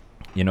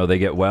 they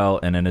get well,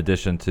 and in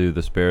addition to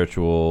the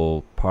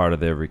spiritual part of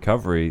their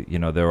recovery,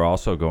 they're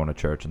also going to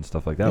church and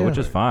stuff like that, which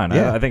is fine.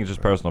 Yeah. I think it's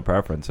just personal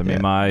preference. I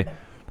mean,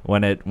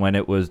 when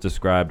it was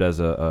described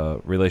as a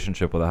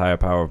relationship with a higher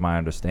power of my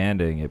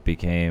understanding, it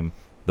became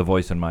the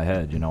voice in my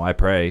head. I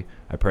pray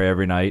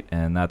every night,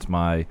 and that's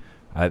my.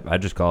 I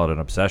just call it an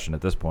obsession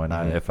at this point.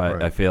 I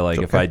feel like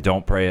if I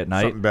don't pray at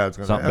night, something bad's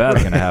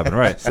going to happen.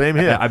 Right. Same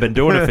here. I've been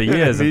doing it for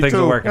years, and things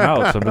are working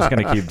out, so I'm just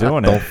going to keep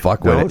doing it. Don't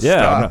fuck with it.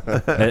 Yeah,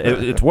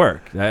 it's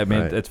work. I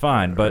mean, it's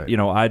fine, but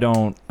I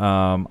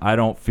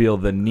don't feel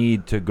the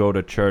need to go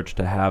to church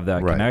to have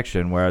that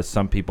connection. Whereas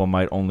some people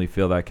might only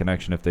feel that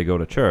connection if they go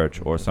to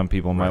church, or some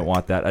people might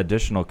want that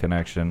additional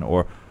connection,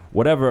 or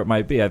whatever it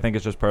might be. I think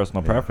it's just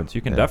personal preference. You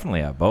can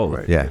definitely have both.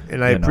 Right. Yeah.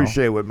 And I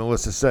appreciate what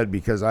Melissa said,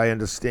 because I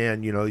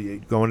understand,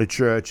 going to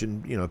church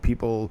and,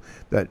 people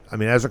that,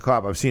 as a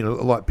cop, I've seen a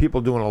lot people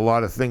doing a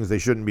lot of things they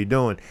shouldn't be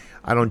doing.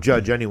 I don't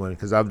judge anyone,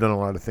 because I've done a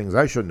lot of things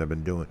I shouldn't have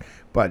been doing.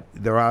 But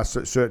there are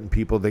certain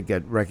people that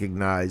get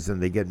recognized,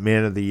 and they get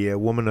Man of the Year,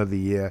 Woman of the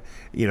Year,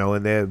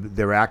 and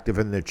they're active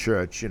in their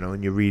church,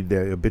 and you read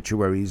their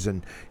obituaries,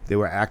 and they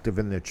were active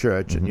in their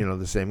church,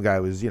 and the same guy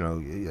was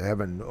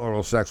having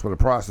oral sex with a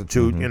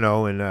prostitute,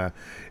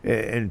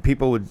 and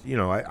people would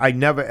I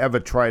never ever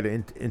try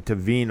to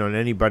intervene on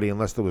anybody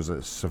unless there was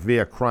a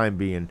severe crime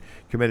being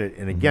committed.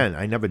 And again,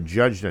 I never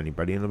judged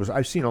anybody, and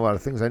I've seen a lot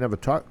of things I never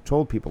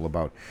told people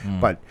about.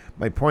 But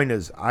my point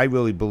is, I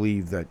really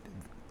believe that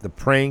the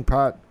praying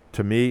part,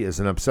 to me, is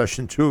an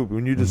obsession too.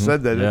 When you just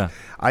said that,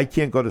 I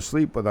can't go to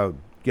sleep without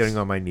getting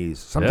on my knees.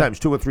 Sometimes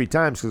 2 or 3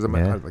 times, because I'm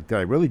like, did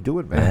I really do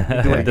it,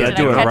 man? Did I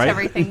do it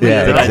right?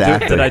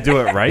 Exactly. Did I do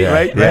it right?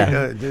 Right?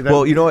 Yeah.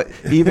 Well, you know what?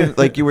 Even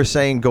like you were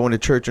saying, going to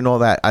church and all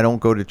that, I don't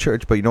go to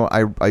church, but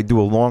I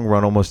do a long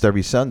run almost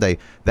every Sunday.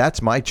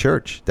 That's my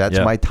church. That's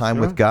my time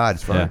with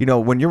God.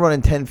 When you're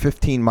running 10,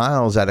 15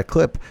 miles at a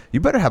clip, you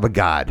better have a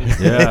God.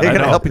 They're going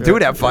to help you do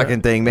that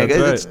fucking thing, man.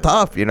 It's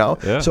tough,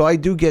 So I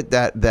do get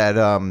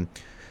that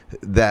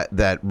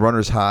that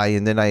runner's high,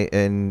 and then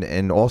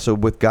and also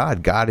with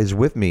God is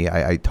with me.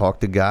 I talk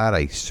to God.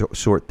 I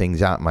sort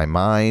things out in my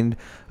mind.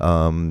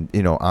 On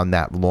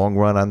that long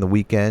run on the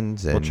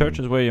weekends. And well, church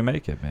is where you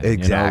make it, man.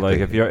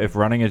 Exactly. If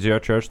running is your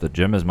church, the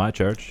gym is my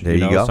church. There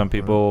you go. Some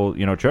people,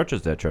 church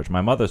is their church.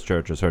 My mother's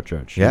church is her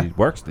church. She Yeah.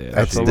 works there.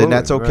 Then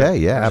that's okay.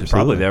 Yeah, She's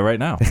probably absolutely. there right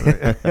now.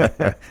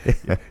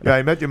 Yeah,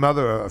 I met your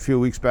mother a few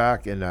weeks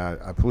back, and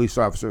a police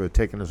officer had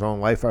taken his own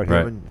life out here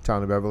Right. in the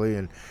town of Beverly,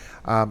 and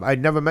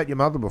I'd never met your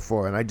mother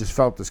before, and I just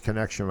felt this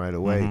connection right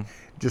away, Mm-hmm.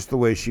 just the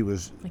way she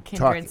was A kindred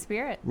talking.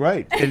 spirit.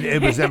 Right, and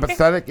it was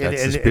empathetic.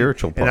 That's the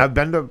spiritual and part. I've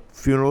been to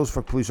funerals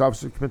for police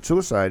officers who commit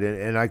suicide,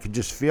 and I could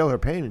just feel her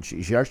pain, and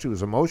she actually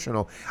was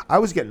emotional. I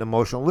was getting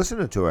emotional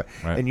listening to her,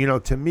 Right.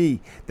 and to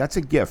me, that's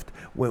a gift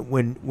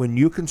when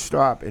you can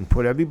stop and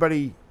put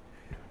everybody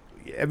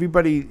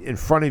in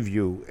front of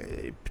you,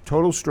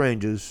 total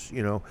strangers.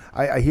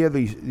 I hear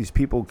these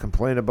people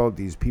complain about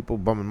these people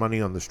bumming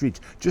money on the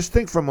streets. Just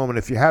think for a moment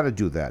if you had to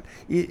do that,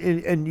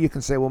 and you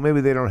can say, well,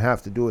 maybe they don't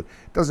have to do it.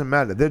 Doesn't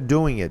matter. They're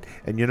doing it,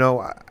 and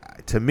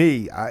to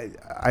me, I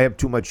have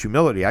too much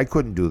humility. I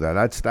couldn't do that.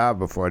 I'd starve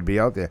before I'd be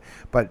out there.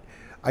 But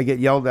I get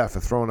yelled at for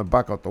throwing a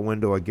buck out the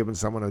window or giving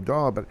someone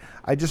 $1, but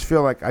I just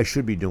feel like I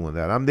should be doing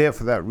that. I'm there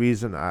for that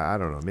reason. I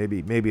don't know.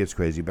 Maybe it's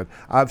crazy, but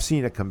I've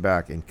seen it come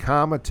back. And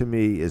karma to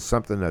me is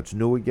something that's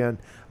new again.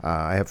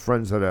 I have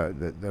friends that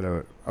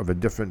are of a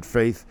different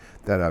faith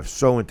that are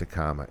so into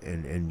karma,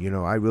 and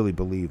I really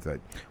believe that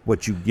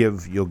what you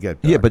give, you'll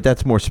get back. Yeah, but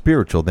that's more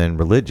spiritual than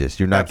religious.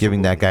 You're not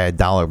giving that guy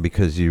 $1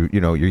 because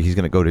he's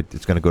going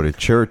to go to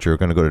church or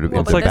going to go to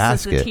Well, the but this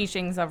basket. is the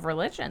teachings of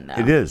religion, though.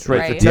 It is,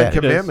 right? The Yeah, Ten it is.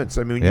 Commandments.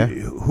 I mean, Yeah.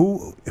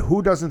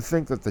 who doesn't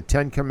think that the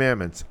Ten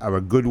Commandments are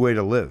a good way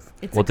to live?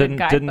 It's Well, a good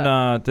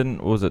guidebook.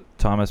 didn't was it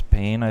Thomas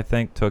Paine? I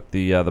think took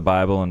the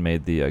Bible and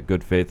made the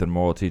good faith and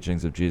moral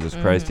teachings of Jesus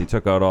Christ. He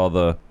took out all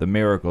the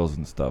miracles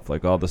and stuff,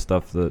 like all the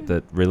stuff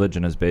that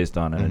religion is based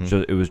on, and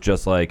it was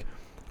just like,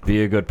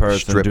 be a good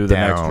person, Stripped do the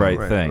next down. right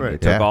Right, thing. right. They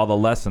took Yeah. all the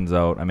lessons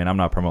out. I mean, I'm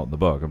not promoting the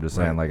book. I'm just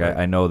saying, Right, like,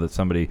 right. I know that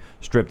somebody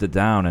stripped it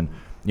down, and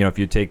if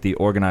you take the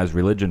organized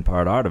religion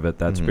part out of it,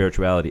 that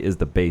spirituality is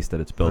the base that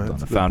it's built on, That's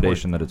the a good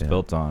foundation point. that it's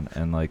built on,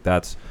 and like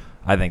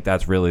I think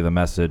that's really the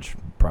message,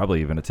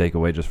 probably even a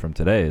takeaway just from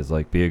today, is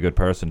like, be a good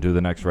person, do the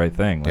next right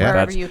thing. Like, Yeah.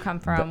 Wherever that's, you come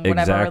from, th- whatever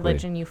exactly.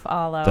 religion you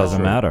follow,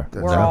 Doesn't matter.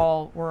 That's we're right.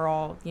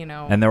 all,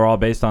 And they're all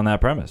based on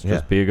that premise. Yeah.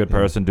 Just be a good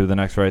person, do the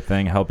next right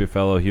thing, help your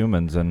fellow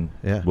humans, and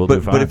Yeah, we'll do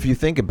fine. but if you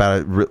think about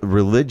it,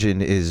 religion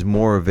is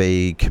more of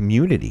a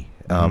community.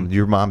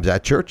 Your mom's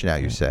at church now.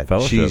 You said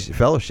Fellowship. she's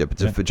fellowship.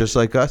 It's just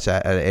like us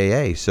at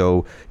AA.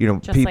 So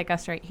just like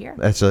us right here.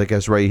 That's like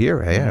us right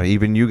here. Yeah,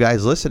 even you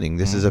guys listening.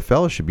 This is a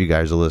fellowship you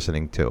guys are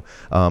listening to.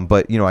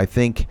 But I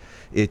think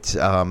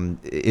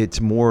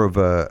it's more of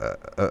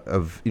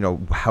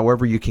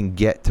however you can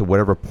get to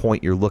whatever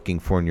point you're looking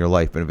for in your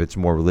life, and if it's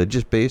more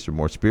religious based or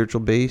more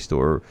spiritual based,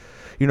 or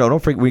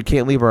don't forget, we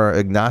can't leave our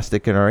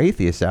agnostic and our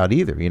atheists out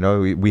either.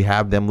 We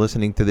have them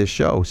listening to this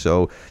show,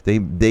 so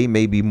they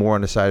may be more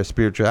on the side of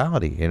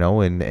spirituality,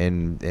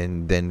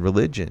 and than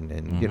religion,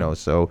 and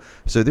so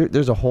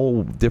there's a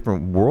whole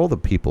different world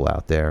of people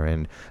out there.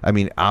 And I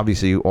mean,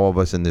 obviously, all of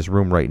us in this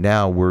room right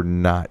now, we're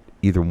not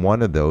either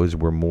one of those.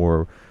 We're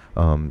more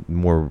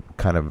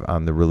kind of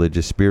on the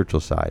religious spiritual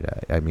side.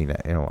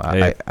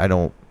 I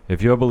don't.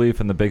 if your belief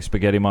in the big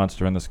spaghetti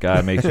monster in the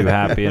sky makes you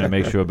happy and it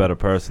makes you a better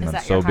person, Is then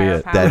that so your be higher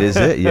it. power? That is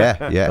it.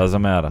 Yeah, yeah.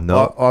 Doesn't matter.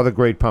 No. Or the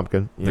Great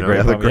Pumpkin. The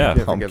Great Pumpkin, yeah. Can't forget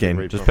the Pumpkin.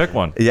 Great Just Pumpkin. pick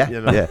one. Yeah,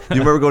 You know? yeah. You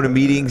remember going to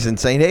meetings and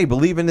saying, "Hey,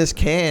 believe in this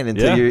can,"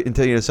 until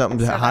Yeah. you're something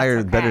So that's higher,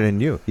 okay. better than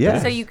you. Yeah.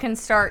 So you can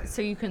start.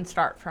 So you can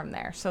start from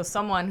there. So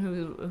someone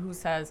who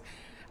says,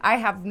 "I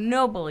have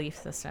no belief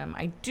system.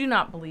 I do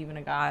not believe in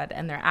a God,"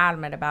 and they're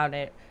adamant about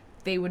it,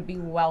 they would be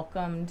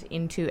welcomed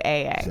into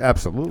AA.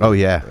 Absolutely. Oh,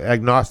 yeah.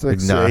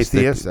 Agnostics,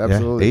 atheists, yeah.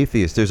 absolutely.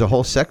 Atheists. There's a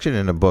whole section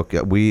in the book.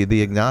 We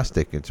the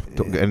agnostic.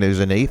 And there's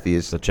an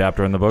atheist. It's a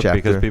chapter in the book Chapter.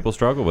 because people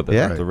struggle with it.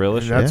 Yeah. It's a real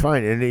And issue. that's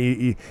fine. And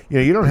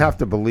you don't have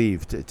to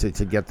believe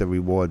to get the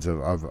rewards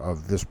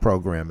of this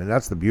program, and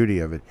that's the beauty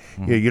of it.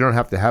 You don't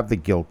have to have the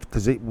guilt,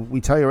 because we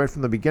tell you right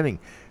from the beginning,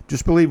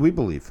 just believe we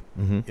believe.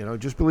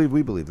 Just believe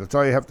we believe. That's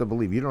all you have to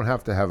believe. You don't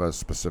have to have a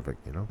specific.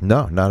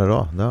 No, not at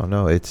all.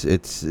 No.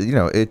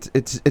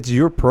 It's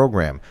your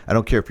program. I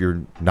don't care if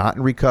you're not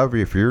in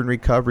recovery, if you're in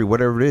recovery,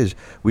 whatever it is.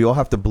 We all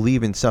have to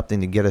believe in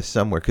something to get us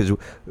somewhere. Because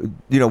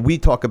we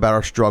talk about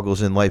our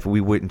struggles in life.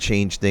 We wouldn't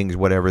change things,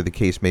 whatever the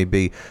case may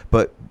be.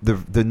 But the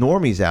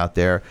normies out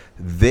there,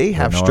 they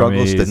have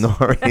struggles. The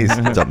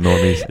normies. What's up,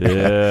 normies?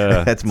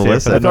 Yeah. That's See you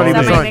Melissa. for the I thought he Is that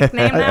was my on-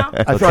 nickname now?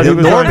 I thought he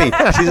was on,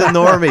 normie. She's a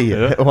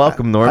normie.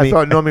 Welcome, normie. I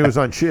thought Normie was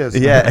on Cheers.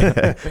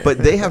 Yeah, but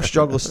they have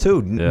struggles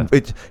too. Yeah.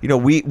 It's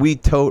we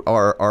tote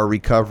our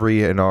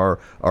recovery and our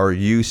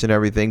use and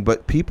everything,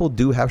 but people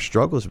do have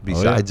struggles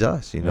besides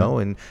us,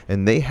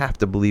 and they have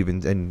to believe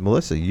in. And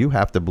Melissa, you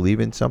have to believe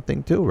in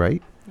something too,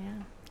 right? Yeah.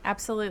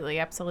 Absolutely.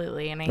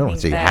 And I don't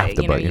think say you that, have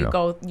to, but,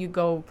 you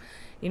go,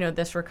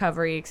 this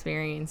recovery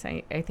experience,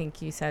 I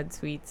think you said,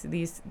 Sweets,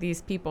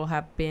 these people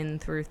have been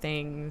through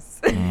things.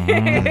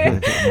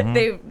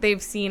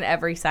 They've seen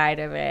every side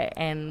of it.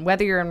 And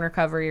whether you're in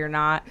recovery or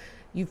not,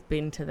 you've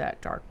been to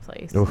that dark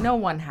place. Oof. No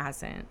one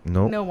hasn't.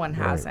 Nope. No one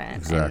hasn't.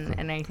 exactly.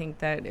 And I think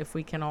that if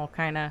we can all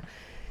kind of,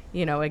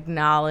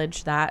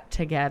 acknowledge that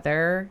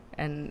together,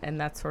 and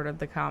that's sort of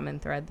the common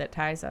thread that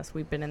ties us.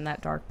 We've been in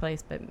that dark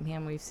place, but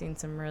man, we've seen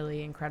some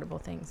really incredible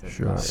things as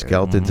Sure. well.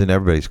 Skeletons in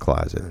everybody's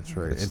closet. That's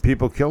right. It's- And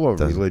people kill over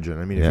doesn't-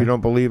 religion. I mean, yeah. if you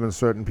don't believe in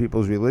certain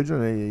people's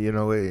religion,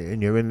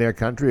 and you're in their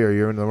country or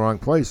you're in the wrong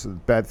place,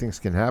 bad things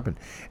can happen.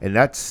 And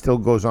that still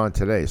goes on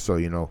today. So,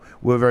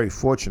 we're very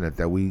fortunate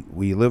that we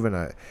live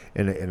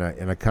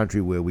in a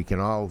country where we can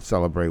all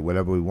celebrate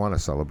whatever we want to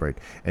celebrate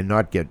and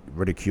not get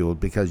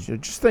ridiculed. Because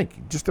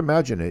just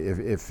imagine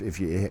if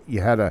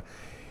you had to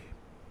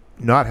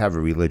not have a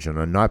religion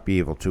or not be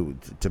able to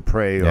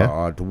pray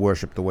or to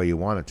worship the way you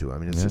wanted to. I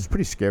mean, it's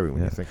pretty scary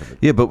when you think of it.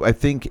 Yeah, but I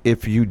think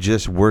if you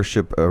just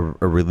worship a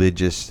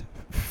religious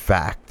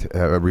fact,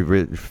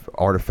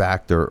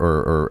 artifact,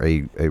 or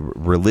a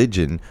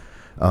religion,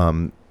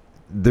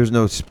 there's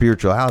no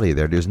spirituality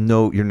there. There's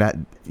no. You're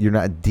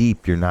not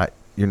deep. You're not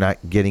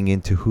getting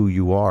into who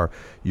you are.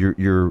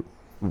 You're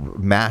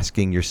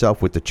masking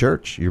yourself with the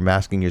church. You're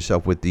masking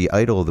yourself with the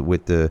idol,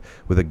 with a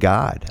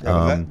god.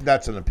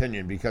 That's an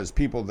opinion, because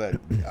people that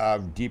are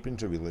deep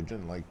into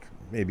religion, like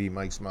maybe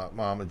Mike's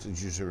mom,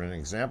 is just an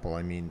example.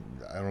 I mean,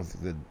 I don't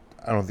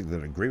think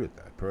they'd agree with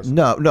that personally.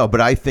 No, but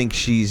I think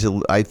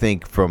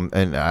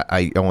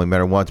I only met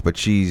her once, but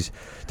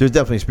there's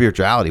definitely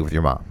spirituality with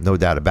your mom, no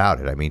doubt about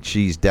it. I mean,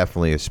 she's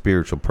definitely a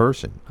spiritual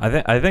person.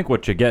 I think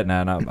what you're getting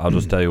at, and I'll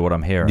just tell you what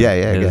I'm hearing.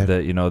 Yeah, go is ahead.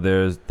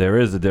 that there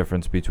is a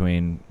difference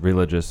between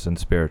religious and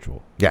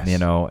spiritual. Yes.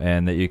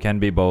 And that you can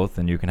be both,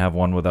 and you can have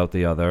one without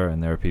the other.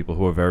 And there are people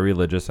who are very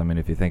religious. I mean,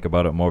 if you think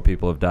about it, more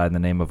people have died in the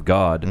name of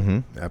God,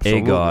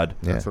 Absolutely. a God,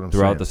 That's what I'm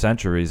throughout saying. the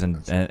centuries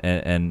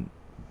and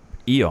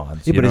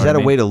eons. Yeah, you but know is what that I a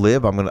mean? way to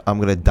live? I'm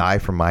gonna die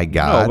for my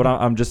God. No, but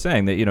I'm just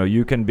saying that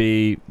you can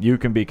be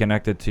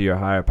connected to your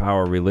higher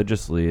power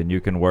religiously, and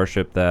you can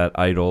worship that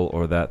idol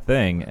or that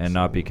thing and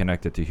not be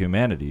connected to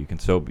humanity. You can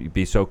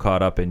be so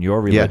caught up in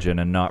your religion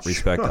and not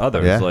respect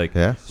others.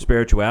 Yeah.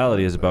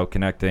 Spirituality is about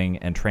connecting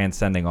and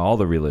transcending all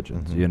the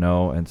religions,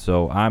 and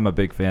so I'm a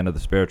big fan of the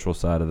spiritual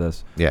side of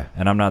this. Yeah.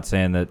 And I'm not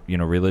saying that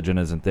religion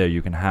isn't there.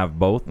 You can have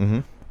both.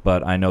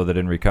 But I know that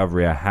in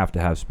recovery, I have to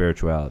have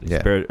spirituality.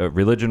 Yeah.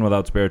 Religion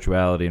without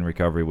spirituality in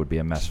recovery would be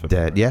a mess for me.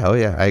 Dead. Yeah. Oh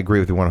yeah. I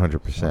agree with you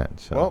 100%.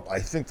 So. Well, I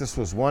think this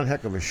was one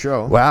heck of a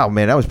show. Wow,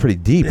 man, that was pretty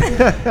deep.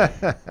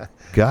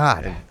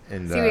 God.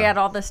 And, See, we had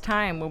all this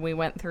time when we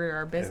went through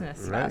our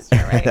business right.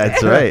 semester, right?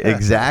 That's right.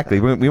 Exactly.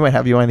 We might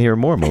have you on here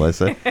more,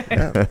 Melissa. Well,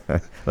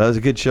 that was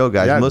a good show,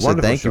 guys. Yeah, Melissa,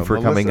 wonderful thank you show. for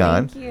coming Melissa,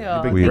 on. Thank you.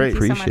 You've been We great.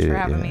 Thank you so much appreciate for it,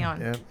 having yeah. me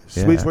on. Yeah. Yeah,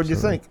 Sweets, what do you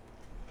absolutely. think?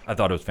 I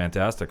thought it was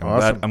fantastic.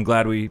 Awesome. I'm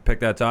glad we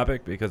picked that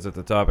topic because it's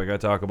a topic I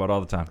talk about all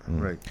the time.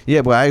 Right.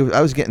 Yeah, but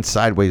I was getting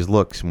sideways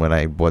looks when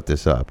I brought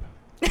this up,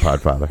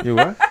 Podfather. You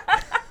what?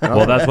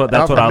 Well, that's what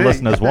Not for our me.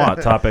 listeners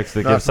want, topics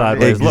that Not give for me.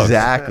 sideways looks.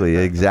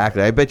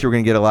 Exactly. I bet you're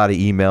going to get a lot of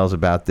emails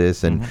about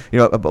this, and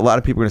a lot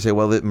of people are going to say,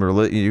 "Well,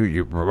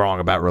 you're wrong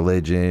about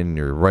religion.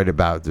 You're right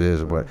about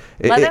this." What?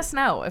 Let us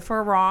know if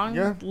we're wrong.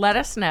 Yeah. Let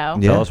us know.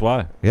 Yeah. Tell us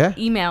why. Yeah.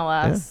 Email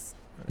us.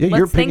 Yeah, Let's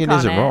your think opinion on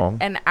isn't it, wrong.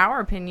 and our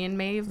opinion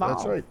may evolve.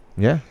 That's right.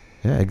 Yeah,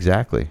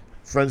 exactly.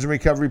 Friends in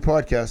Recovery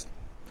podcast.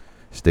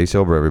 Stay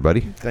sober,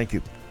 everybody. Thank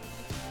you.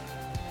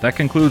 That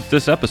concludes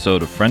this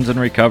episode of Friends in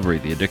Recovery,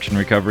 the Addiction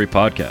Recovery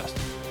Podcast.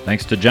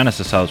 Thanks to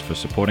Genesis House for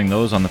supporting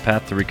those on the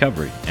path to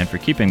recovery and for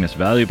keeping this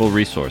valuable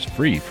resource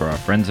free for our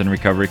Friends in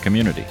Recovery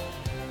community.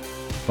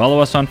 Follow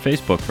us on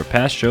Facebook for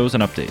past shows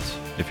and updates.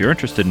 If you're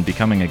interested in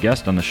becoming a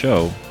guest on the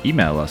show,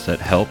 email us at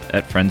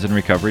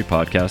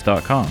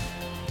help@friendsinrecoverypodcast.com.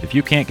 If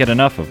you can't get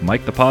enough of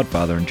Mike the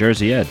Podfather and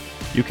Jersey Ed,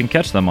 you can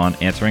catch them on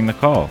Answering the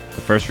Call,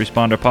 the First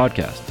Responder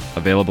podcast,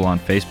 available on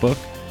Facebook,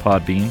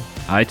 Podbean,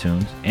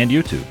 iTunes, and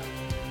YouTube.